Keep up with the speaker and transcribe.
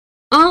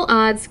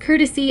odds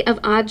courtesy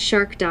of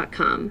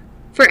oddshark.com.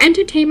 For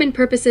entertainment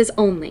purposes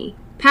only.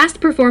 Past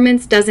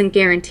performance doesn't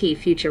guarantee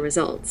future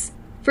results.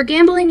 For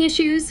gambling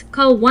issues,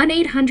 call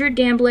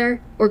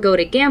 1-800-GAMBLER or go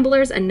to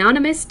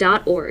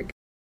gamblersanonymous.org.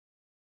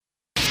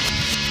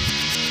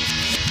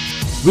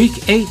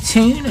 Week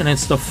 18, and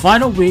it's the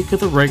final week of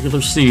the regular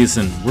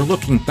season. We're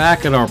looking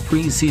back at our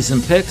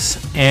preseason picks,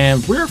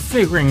 and we're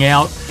figuring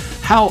out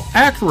how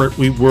accurate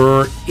we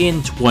were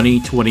in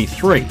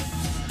 2023.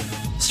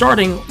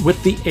 Starting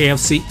with the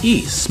AFC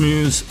East,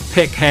 Smooth's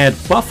pick had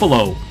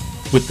Buffalo,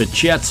 with the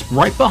Jets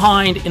right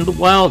behind in the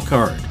wild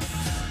card.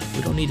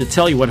 We don't need to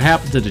tell you what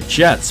happened to the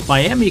Jets.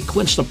 Miami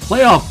clinched a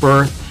playoff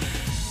berth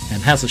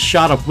and has a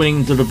shot of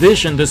winning the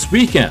division this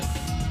weekend.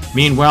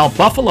 Meanwhile,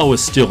 Buffalo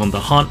is still in the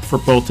hunt for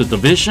both the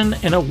division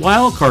and a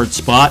wild card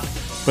spot,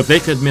 but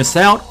they could miss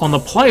out on the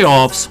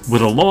playoffs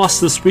with a loss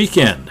this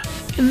weekend.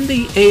 In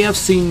the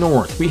AFC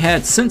North, we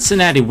had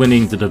Cincinnati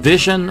winning the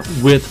division,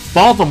 with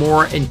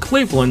Baltimore and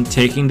Cleveland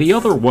taking the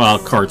other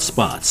wild card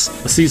spots.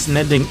 A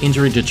season-ending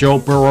injury to Joe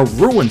Burrow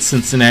ruined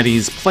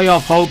Cincinnati's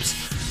playoff hopes.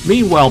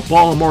 Meanwhile,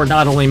 Baltimore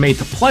not only made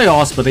the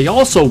playoffs, but they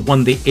also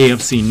won the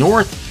AFC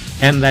North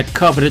and that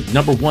coveted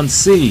number 1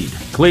 seed.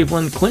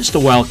 Cleveland clinched a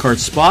wild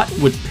card spot,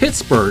 with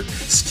Pittsburgh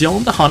still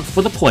in the hunt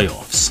for the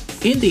playoffs.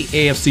 In the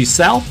AFC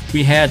South,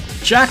 we had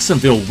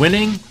Jacksonville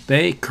winning.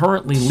 They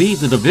currently lead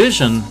the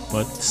division,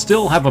 but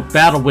still have a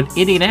battle with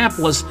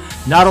Indianapolis,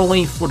 not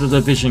only for the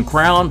division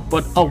crown,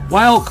 but a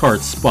wild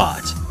card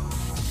spot.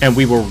 And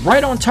we were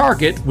right on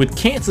target with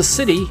Kansas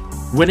City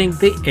winning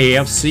the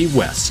AFC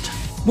West.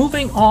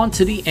 Moving on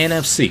to the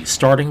NFC,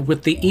 starting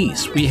with the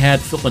East, we had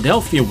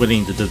Philadelphia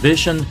winning the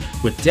division,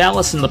 with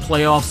Dallas in the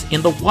playoffs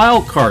in the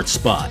wild card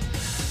spot.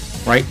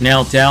 Right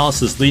now,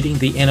 Dallas is leading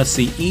the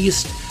NFC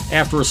East.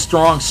 After a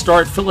strong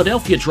start,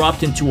 Philadelphia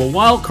dropped into a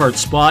wild card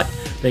spot.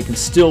 They can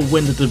still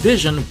win the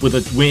division with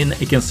a win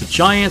against the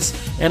Giants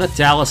and a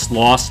Dallas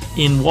loss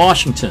in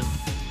Washington.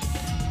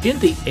 In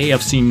the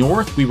AFC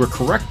North, we were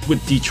correct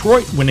with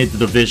Detroit winning the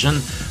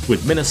division,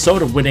 with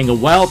Minnesota winning a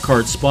wild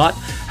card spot.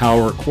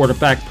 However,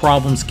 quarterback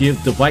problems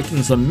give the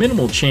Vikings a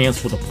minimal chance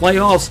for the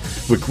playoffs,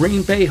 with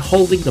Green Bay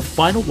holding the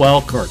final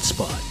wild card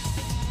spot.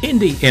 In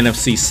the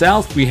NFC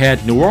South, we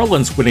had New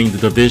Orleans winning the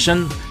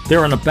division.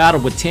 They're in a battle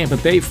with Tampa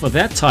Bay for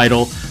that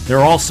title.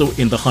 They're also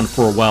in the hunt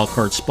for a wild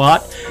card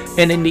spot.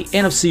 And in the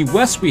NFC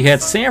West, we had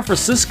San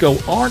Francisco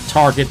on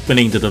target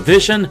winning the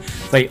division.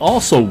 They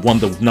also won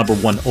the number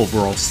 1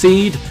 overall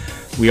seed.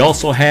 We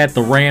also had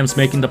the Rams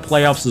making the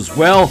playoffs as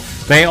well.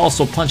 They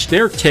also punched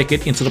their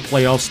ticket into the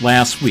playoffs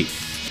last week.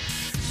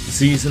 The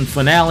season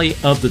finale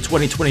of the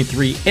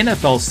 2023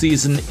 NFL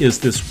season is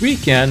this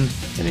weekend,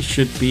 and it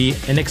should be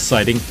an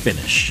exciting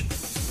finish.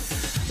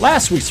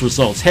 Last week's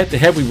results,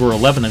 head-to-head we were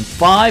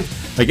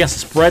 11-5. Against the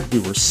spread we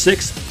were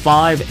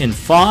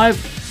 6-5-5.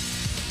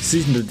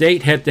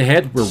 Season-to-date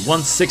head-to-head we're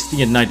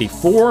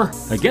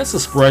 160-94. Against the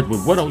spread we're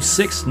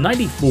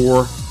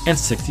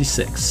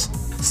 106-94-66.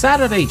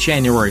 Saturday,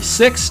 January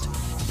 6th,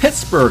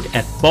 Pittsburgh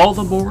at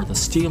Baltimore. The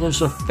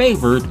Steelers are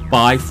favored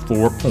by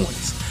 4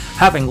 points.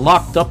 Having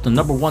locked up the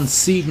number 1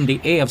 seed in the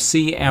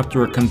AFC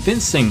after a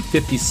convincing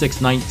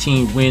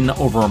 56-19 win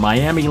over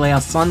Miami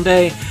last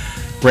Sunday,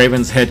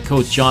 Ravens head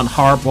coach John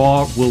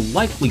Harbaugh will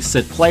likely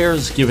sit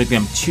players, giving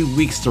them 2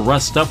 weeks to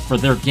rest up for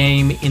their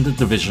game in the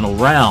divisional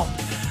round.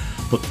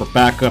 Look for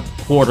backup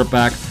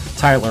quarterback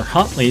Tyler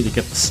Huntley to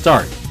get the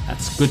start.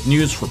 That's good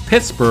news for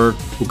Pittsburgh,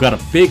 who got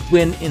a big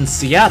win in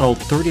Seattle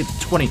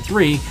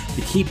 30-23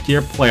 to keep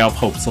their playoff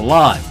hopes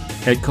alive.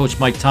 Head coach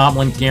Mike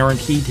Tomlin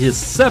guaranteed his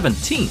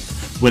 17th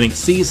winning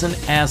season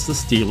as the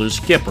Steelers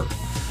skipper.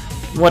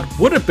 What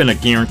would have been a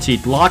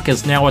guaranteed lock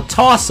is now a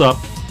toss-up.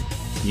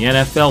 The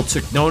NFL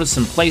took notice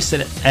and placed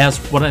it as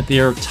one of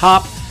their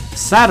top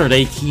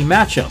Saturday key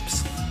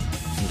matchups.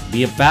 It'll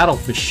be a battle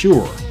for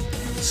sure.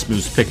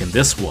 Smooth's picking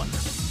this one.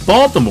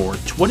 Baltimore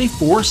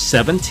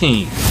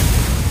 24-17.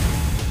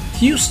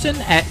 Houston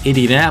at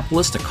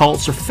Indianapolis, the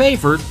Colts are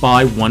favored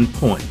by 1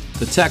 point.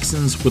 The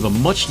Texans, with a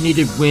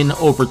much-needed win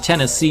over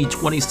Tennessee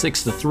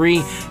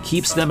 26-3,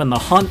 keeps them in the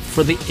hunt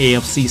for the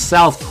AFC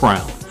South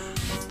crown.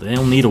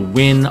 They'll need a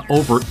win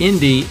over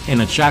Indy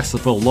and a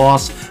Jacksonville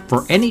loss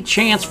for any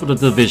chance for the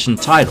division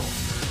title.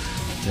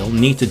 They'll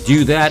need to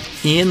do that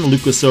in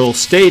Lucas Oil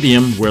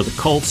Stadium, where the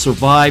Colts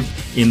survived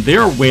in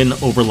their win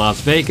over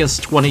Las Vegas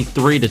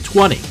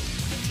 23-20.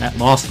 That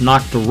loss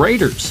knocked the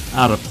Raiders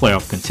out of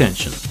playoff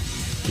contention.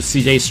 With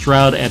C.J.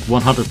 Stroud at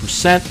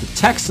 100%, the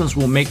Texans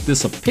will make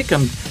this a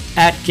pick'em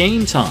at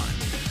game time.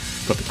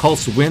 But the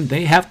Colts to win,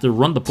 they have to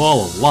run the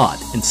ball a lot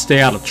and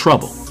stay out of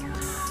trouble.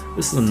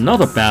 This is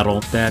another battle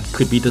that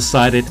could be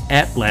decided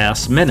at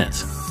last minute.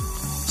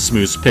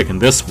 Smooth's picking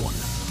this one.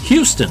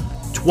 Houston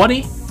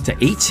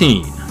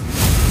 20-18.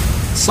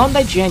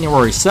 Sunday,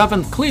 January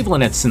 7th,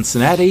 Cleveland at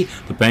Cincinnati.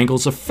 The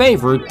Bengals are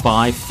favored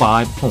by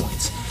 5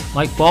 points.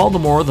 Like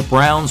Baltimore, the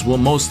Browns will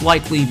most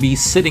likely be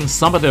sitting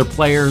some of their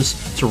players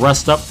to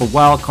rest up for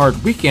Wild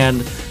Card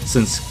Weekend,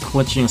 since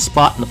clinching a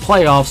spot in the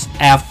playoffs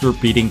after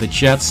beating the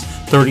Jets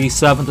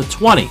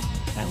 37-20.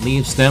 That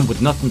leaves them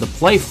with nothing to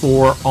play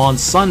for on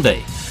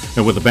Sunday.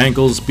 And with the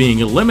Bengals being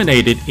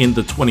eliminated in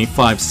the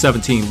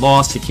 25-17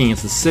 loss to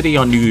Kansas City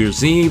on New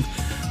Year's Eve,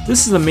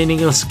 this is a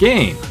meaningless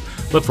game.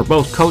 Look for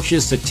both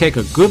coaches to take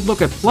a good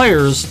look at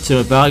players to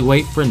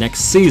evaluate for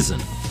next season.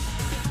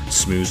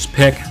 Smooth's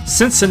pick,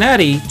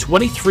 Cincinnati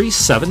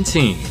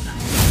 23-17.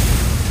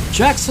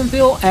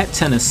 Jacksonville at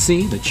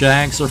Tennessee, the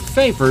Jags are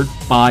favored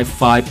by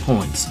 5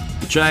 points.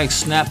 The Jags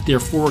snapped their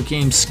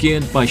 4-game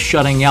skid by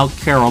shutting out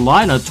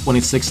Carolina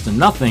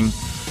 26-0.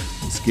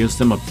 This gives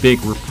them a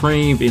big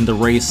reprieve in the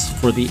race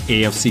for the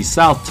AFC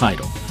South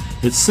title.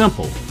 It's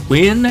simple,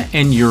 win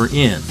and you're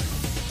in.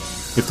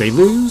 If they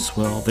lose,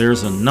 well,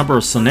 there's a number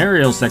of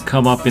scenarios that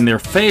come up in their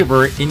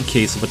favor in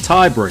case of a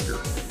tiebreaker.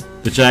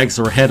 The Jags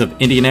are ahead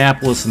of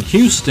Indianapolis and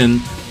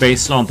Houston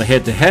based on the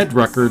head-to-head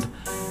record,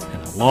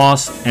 and a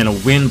loss and a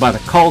win by the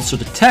Colts or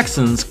the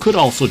Texans could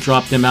also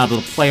drop them out of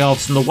the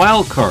playoffs in the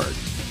wild card.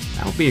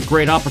 That would be a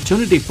great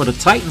opportunity for the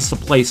Titans to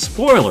play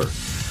spoiler.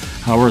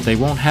 However, they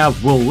won't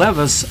have Will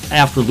Levis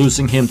after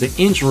losing him to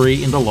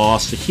injury in the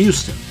loss to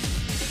Houston.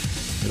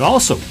 It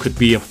also could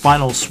be a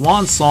final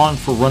swan song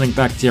for running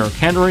back Derrick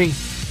Henry,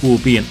 who will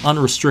be an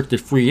unrestricted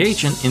free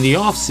agent in the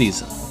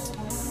offseason.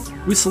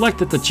 We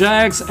selected the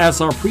Jags as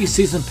our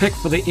preseason pick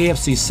for the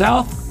AFC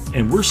South,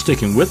 and we're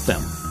sticking with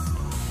them.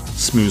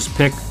 Smooth's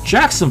pick,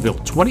 Jacksonville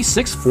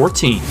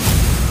 26-14.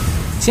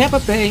 Tampa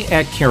Bay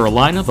at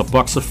Carolina, the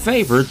Bucs are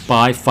favored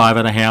by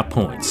 5.5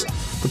 points.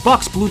 The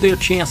Bucs blew their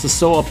chance to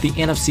sew up the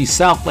NFC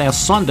South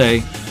last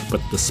Sunday,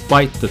 but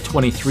despite the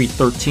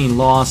 23-13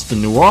 loss to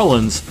New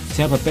Orleans,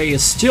 Tampa Bay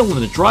is still in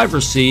the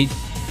driver's seat.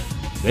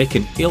 They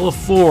can ill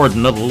afford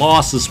another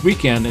loss this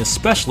weekend,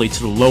 especially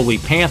to the lowly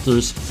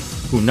Panthers,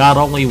 who not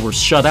only were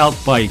shut out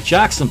by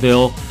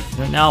Jacksonville,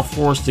 they're now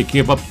forced to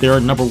give up their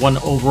number 1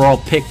 overall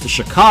pick to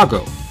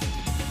Chicago.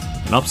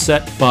 An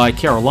upset by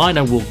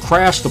Carolina will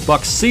crash the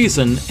Bucs'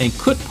 season and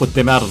could put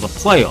them out of the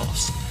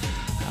playoffs.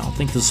 I don't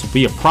think this will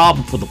be a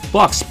problem for the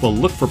Bucs, but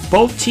look for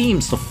both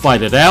teams to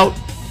fight it out.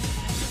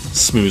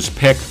 Smooth's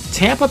pick,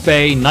 Tampa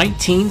Bay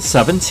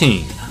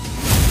 19-17.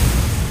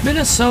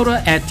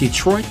 Minnesota at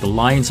Detroit, the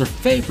Lions are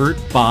favored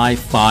by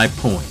 5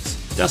 points.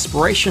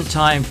 Desperation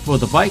time for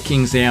the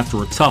Vikings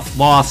after a tough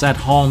loss at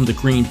home to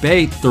Green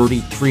Bay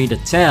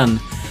 33-10.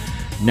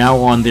 Now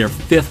on their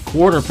 5th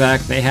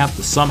quarterback, they have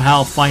to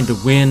somehow find a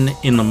win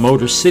in the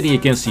Motor City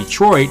against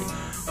Detroit,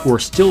 who are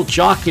still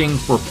jockeying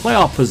for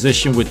playoff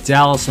position with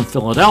Dallas and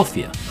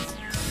Philadelphia.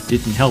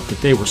 Didn't help that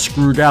they were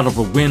screwed out of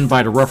a win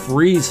by the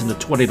referees in the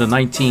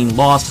 20-19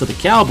 loss to the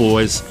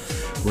Cowboys,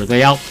 where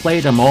they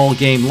outplayed them all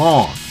game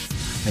long.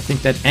 I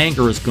think that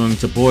anger is going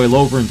to boil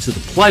over into the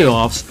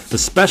playoffs,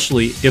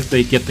 especially if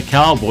they get the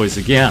Cowboys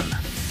again,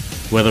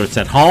 whether it's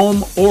at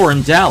home or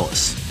in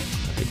Dallas.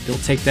 I think they'll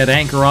take that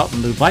anger out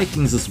on the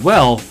Vikings as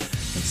well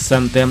and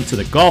send them to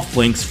the golf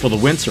links for the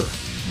winter. In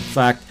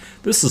fact,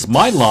 this is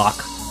my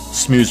lock.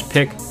 Smooth's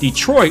pick,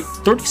 Detroit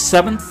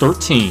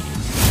 37-13.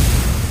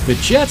 The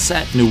Jets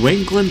at New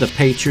England, the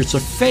Patriots are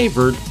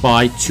favored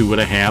by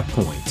 2.5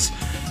 points.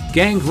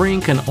 Gang Green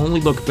can only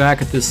look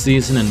back at this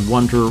season and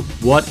wonder,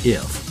 what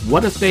if?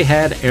 What if they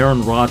had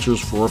Aaron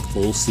Rodgers for a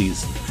full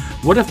season?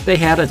 What if they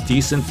had a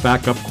decent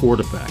backup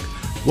quarterback?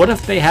 What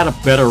if they had a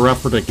better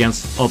effort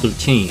against other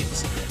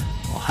teams?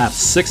 They'll have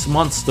 6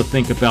 months to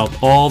think about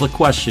all the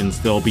questions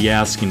they'll be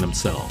asking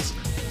themselves.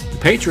 The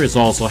Patriots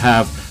also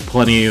have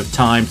plenty of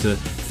time to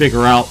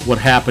figure out what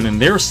happened in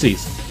their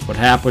season, what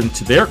happened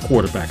to their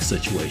quarterback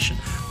situation,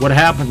 what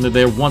happened to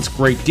their once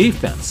great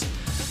defense.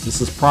 This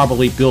is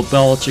probably Bill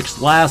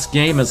Belichick's last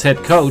game as head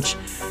coach,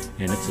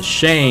 and it's a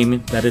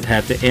shame that it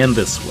had to end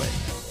this way.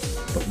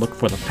 But look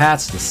for the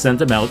Pats to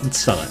send him out in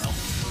style.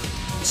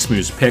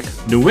 Smooth's pick,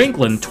 New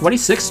England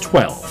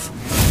 26-12.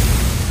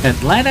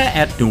 Atlanta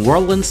at New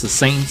Orleans, the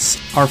Saints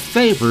are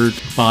favored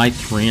by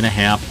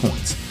 3.5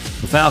 points.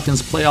 The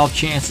Falcons' playoff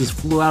chances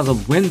flew out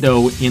of the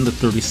window in the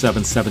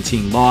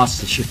 37-17 loss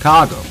to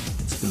Chicago.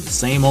 It's been the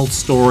same old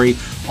story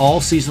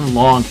all season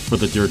long for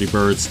the Dirty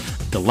Birds,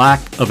 the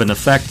lack of an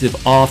effective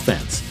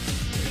offense.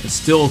 They can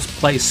still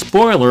play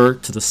spoiler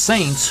to the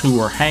Saints, who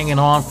are hanging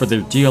on for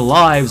their dear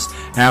lives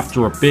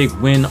after a big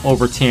win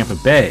over Tampa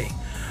Bay.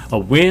 A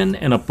win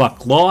and a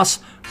Buck loss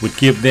would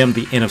give them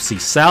the NFC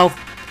South.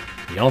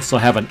 They also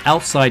have an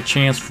outside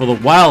chance for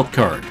the wild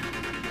card.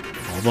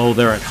 Although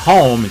they're at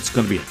home, it's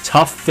going to be a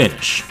tough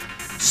finish.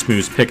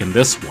 Smooth's picking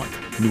this one.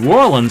 New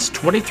Orleans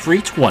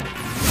 23-20.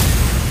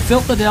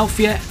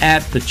 Philadelphia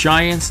at the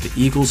Giants, the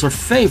Eagles are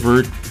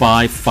favored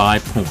by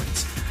 5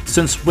 points.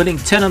 Since winning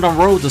 10 in a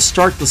row to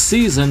start the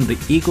season, the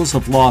Eagles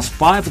have lost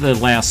 5 of their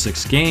last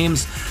 6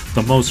 games.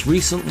 The most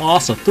recent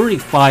loss, a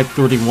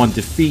 35-31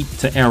 defeat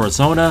to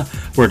Arizona,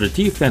 where the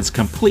defense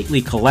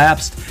completely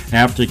collapsed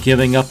after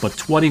giving up a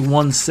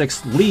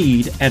 21-6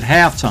 lead at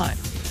halftime.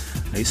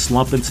 They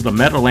slump into the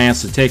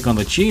Meadowlands to take on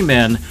the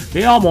G-Men.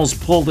 They almost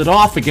pulled it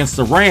off against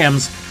the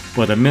Rams,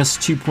 but a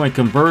missed 2-point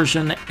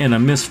conversion and a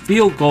missed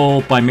field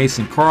goal by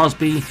Mason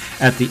Crosby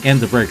at the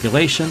end of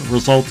regulation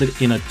resulted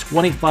in a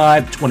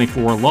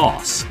 25-24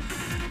 loss.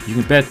 You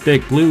can bet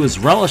Big Blue is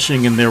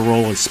relishing in their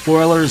role as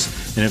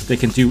spoilers, and if they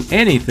can do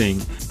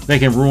anything, they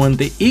can ruin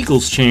the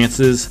Eagles'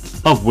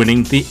 chances of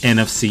winning the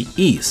NFC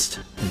East.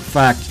 In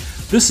fact,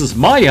 this is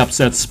my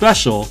upset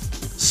special.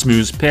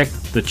 Smooth's pick,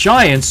 the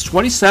Giants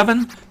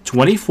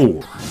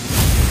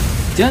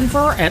 27-24.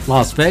 Denver at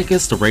Las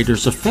Vegas, the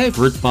Raiders are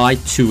favored by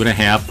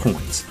 2.5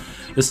 points.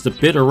 It's the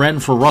bitter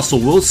end for Russell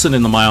Wilson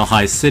in the Mile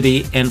High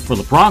City, and for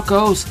the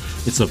Broncos,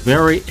 it's a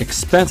very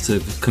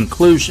expensive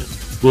conclusion.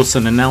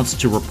 Wilson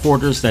announced to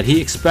reporters that he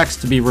expects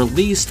to be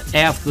released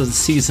after the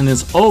season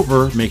is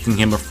over, making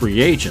him a free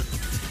agent.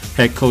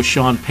 Head coach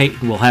Sean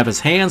Payton will have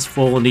his hands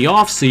full in the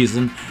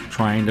offseason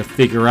trying to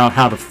figure out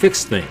how to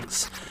fix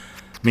things.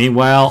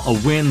 Meanwhile, a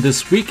win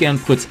this weekend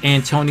puts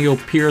Antonio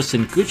Pierce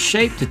in good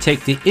shape to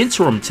take the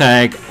interim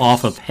tag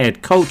off of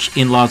head coach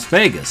in Las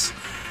Vegas.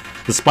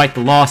 Despite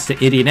the loss to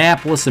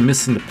Indianapolis and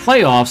missing the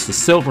playoffs, the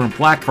Silver and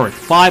Black are at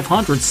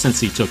 500 since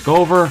he took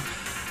over.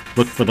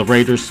 Look for the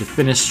Raiders to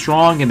finish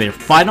strong in their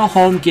final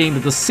home game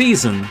of the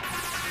season.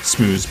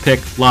 Smooth's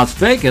pick, Las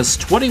Vegas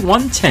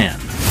 21-10.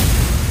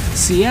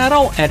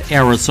 Seattle at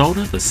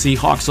Arizona, the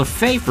Seahawks are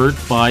favored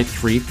by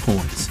 3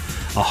 points.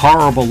 A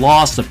horrible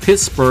loss to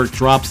Pittsburgh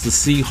drops the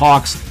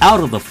Seahawks out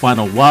of the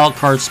final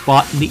wildcard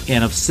spot in the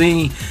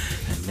NFC,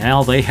 and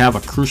now they have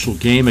a crucial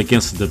game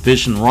against a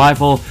division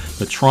rival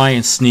to try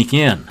and sneak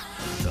in.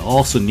 They'll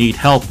also need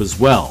help as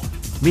well.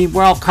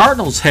 Meanwhile,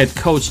 Cardinals head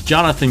coach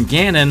Jonathan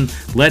Gannon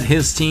led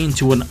his team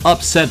to an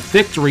upset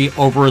victory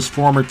over his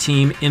former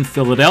team in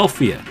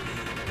Philadelphia.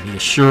 He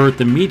assured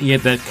the media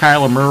that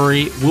Kyler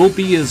Murray will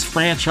be his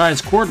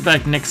franchise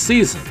quarterback next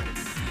season.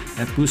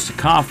 That boost of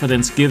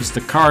confidence gives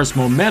the Cards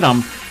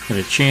momentum and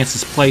a chance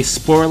to play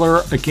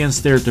spoiler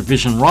against their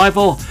division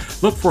rival.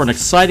 Look for an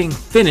exciting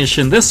finish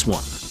in this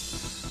one.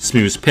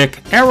 Smooth's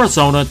pick,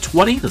 Arizona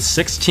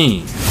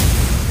 20-16.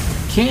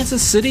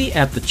 Kansas City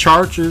at the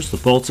Chargers, the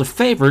Bolts are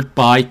favored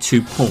by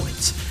 2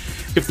 points.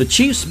 If the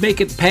Chiefs make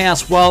it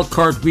past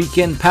wildcard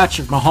weekend,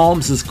 Patrick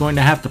Mahomes is going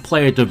to have to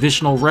play a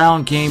divisional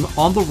round game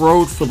on the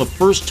road for the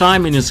first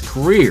time in his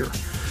career.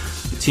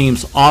 The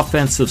team's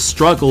offensive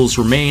struggles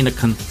remain a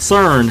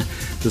concern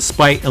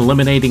despite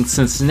eliminating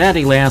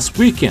Cincinnati last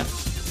weekend.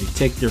 They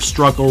take their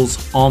struggles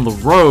on the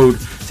road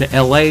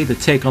to LA to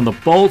take on the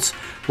Bolts,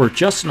 where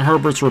Justin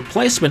Herbert's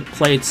replacement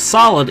played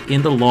solid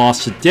in the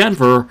loss to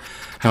Denver.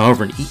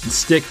 However, an Eaton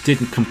Stick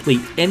didn't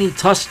complete any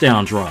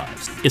touchdown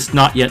drives. It's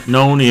not yet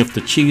known if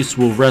the Chiefs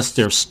will rest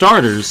their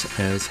starters,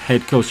 as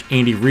head coach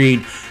Andy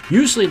Reid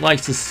usually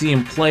likes to see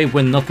him play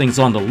when nothing's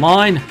on the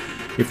line.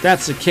 If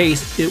that's the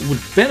case, it would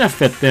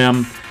benefit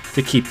them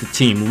to keep the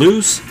team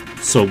loose,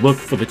 so look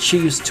for the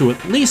Chiefs to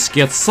at least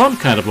get some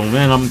kind of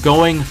momentum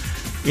going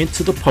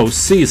into the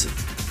postseason.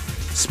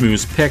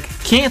 Smooth's pick,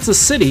 Kansas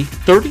City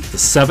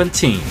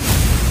 30-17.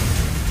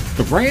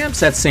 The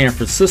Rams at San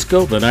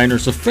Francisco, the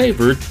Niners are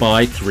favored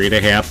by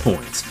 3.5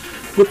 points.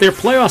 With their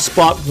playoff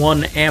spot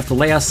won after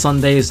last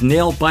Sunday's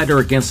nail-biter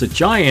against the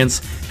Giants,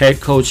 head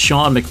coach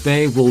Sean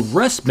McVay will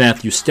rest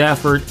Matthew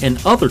Stafford and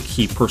other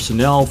key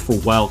personnel for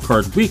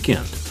wildcard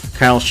weekend.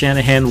 Kyle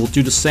Shanahan will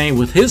do the same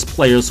with his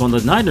players on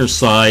the Niners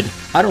side.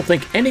 I don't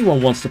think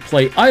anyone wants to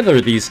play either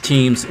of these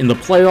teams in the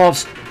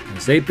playoffs,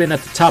 as they've been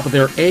at the top of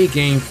their A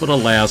game for the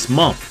last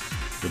month.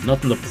 With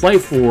nothing to play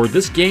for,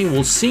 this game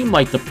will seem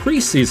like the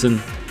preseason,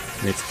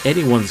 and it's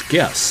anyone's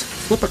guess.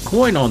 Flip a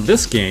coin on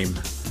this game.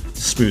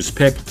 Smooth's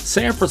pick,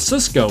 San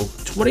Francisco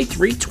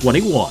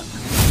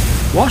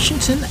 23-21.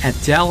 Washington at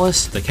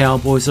Dallas, the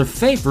Cowboys are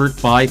favored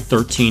by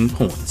 13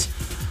 points.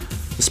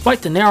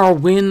 Despite the narrow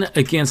win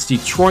against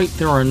Detroit,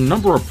 there are a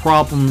number of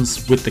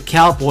problems with the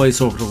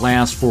Cowboys over the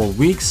last 4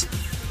 weeks.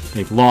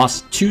 They've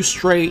lost 2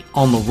 straight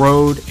on the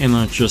road and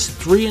are just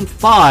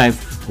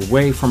 3-5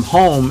 away from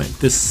home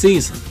this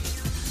season.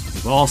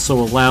 They've also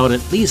allowed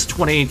at least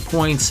 28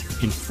 points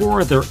in 4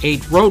 of their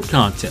 8 road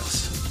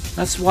contests.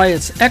 That's why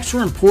it's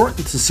extra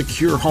important to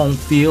secure home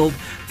field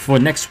for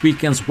next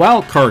weekend's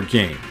wildcard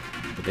game.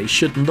 But they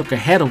shouldn't look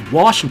ahead of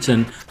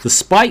Washington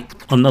despite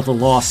another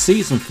lost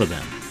season for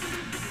them.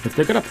 If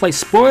they're going to play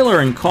spoiler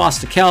and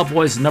cost the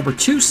Cowboys the number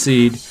 2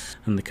 seed,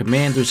 then the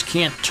Commanders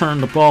can't turn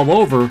the ball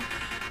over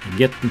and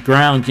get the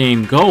ground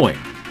game going.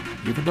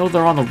 Even though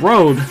they're on the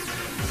road,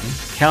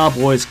 the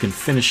Cowboys can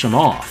finish them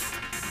off.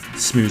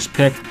 Smooth's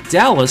pick,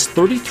 Dallas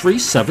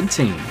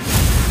 33-17.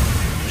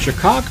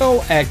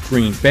 Chicago at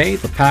Green Bay,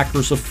 the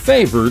Packers are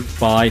favored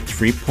by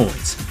 3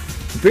 points.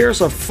 The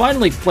Bears are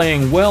finally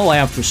playing well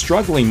after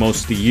struggling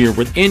most of the year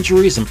with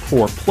injuries and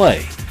poor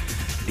play.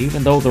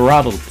 Even though they're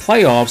out of the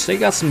playoffs, they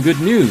got some good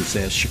news,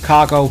 as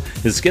Chicago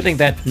is getting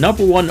that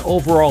number 1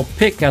 overall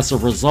pick as a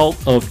result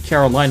of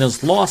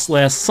Carolina's loss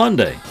last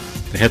Sunday.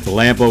 They head to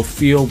Lambeau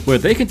Field, where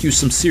they can do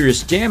some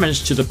serious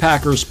damage to the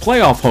Packers'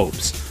 playoff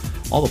hopes.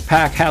 All the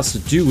Pack has to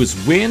do is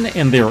win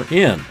and they're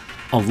in.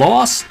 A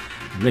loss,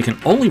 and they can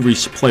only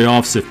reach the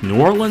playoffs if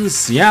New Orleans,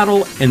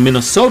 Seattle, and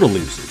Minnesota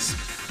loses.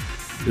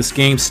 This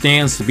game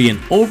stands to be an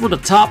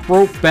over-the-top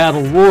rope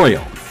battle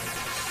royal.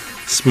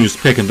 Smooth's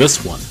picking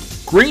this one.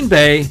 Green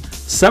Bay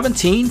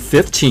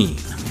 17-15.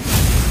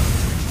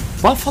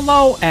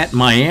 Buffalo at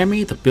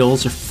Miami. The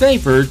Bills are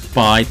favored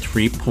by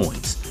 3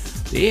 points.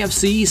 The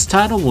AFC East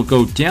title will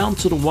go down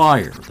to the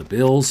wire. The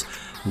Bills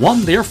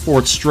won their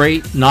 4th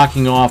straight,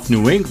 knocking off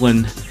New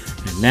England,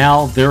 and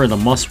now they're in a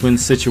must-win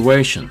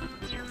situation.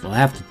 They'll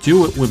have to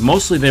do it with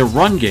mostly their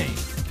run game.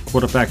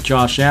 Quarterback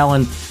Josh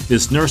Allen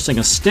is nursing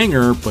a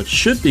stinger, but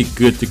should be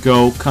good to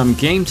go come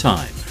game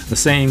time. The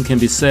same can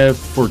be said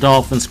for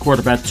Dolphins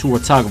quarterback Tua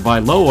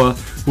Tagovailoa,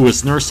 who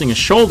is nursing a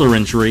shoulder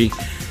injury.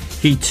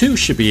 He too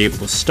should be able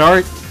to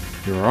start.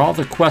 There are all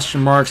the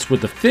question marks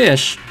with the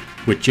Fish,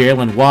 with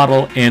Jalen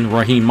Waddle and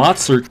Raheem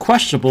Mostert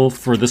questionable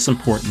for this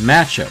important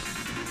matchup.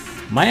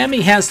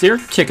 Miami has their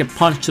ticket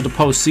punched to the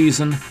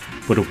postseason,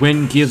 but a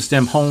win gives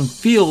them home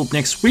field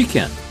next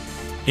weekend.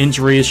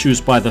 Injury issues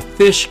by the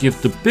Fish give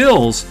the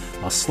Bills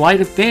a slight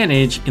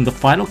advantage in the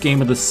final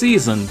game of the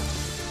season.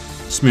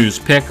 Smooth's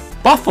pick,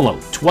 Buffalo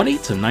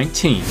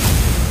 20-19.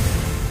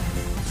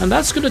 And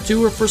that's going to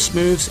do it for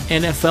Smooth's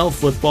NFL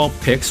football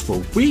picks for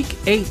Week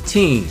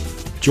 18.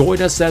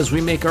 Join us as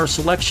we make our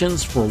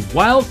selections for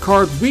Wild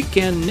Card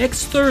Weekend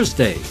next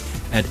Thursday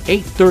at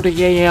 8:30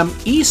 a.m.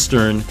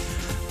 Eastern.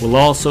 We'll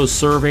also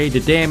survey the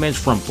damage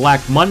from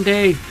Black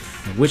Monday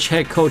and which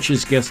head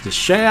coaches gets the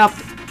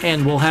shaft,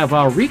 and we'll have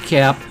our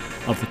recap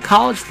of the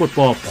College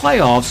Football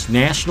Playoffs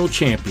National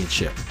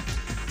Championship.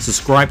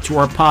 Subscribe to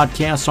our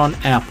podcast on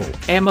Apple,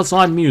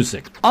 Amazon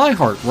Music,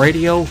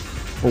 iHeartRadio,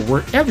 or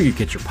wherever you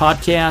get your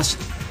podcasts,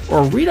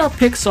 or read our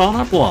picks on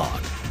our blog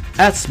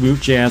at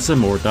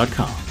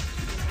smoothjazzandmore.com.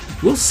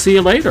 We'll see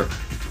you later.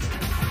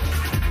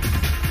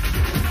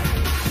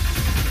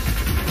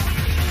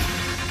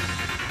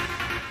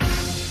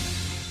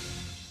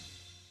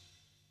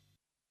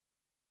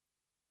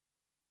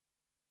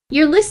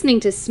 You're listening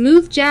to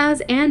Smooth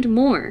Jazz and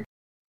More.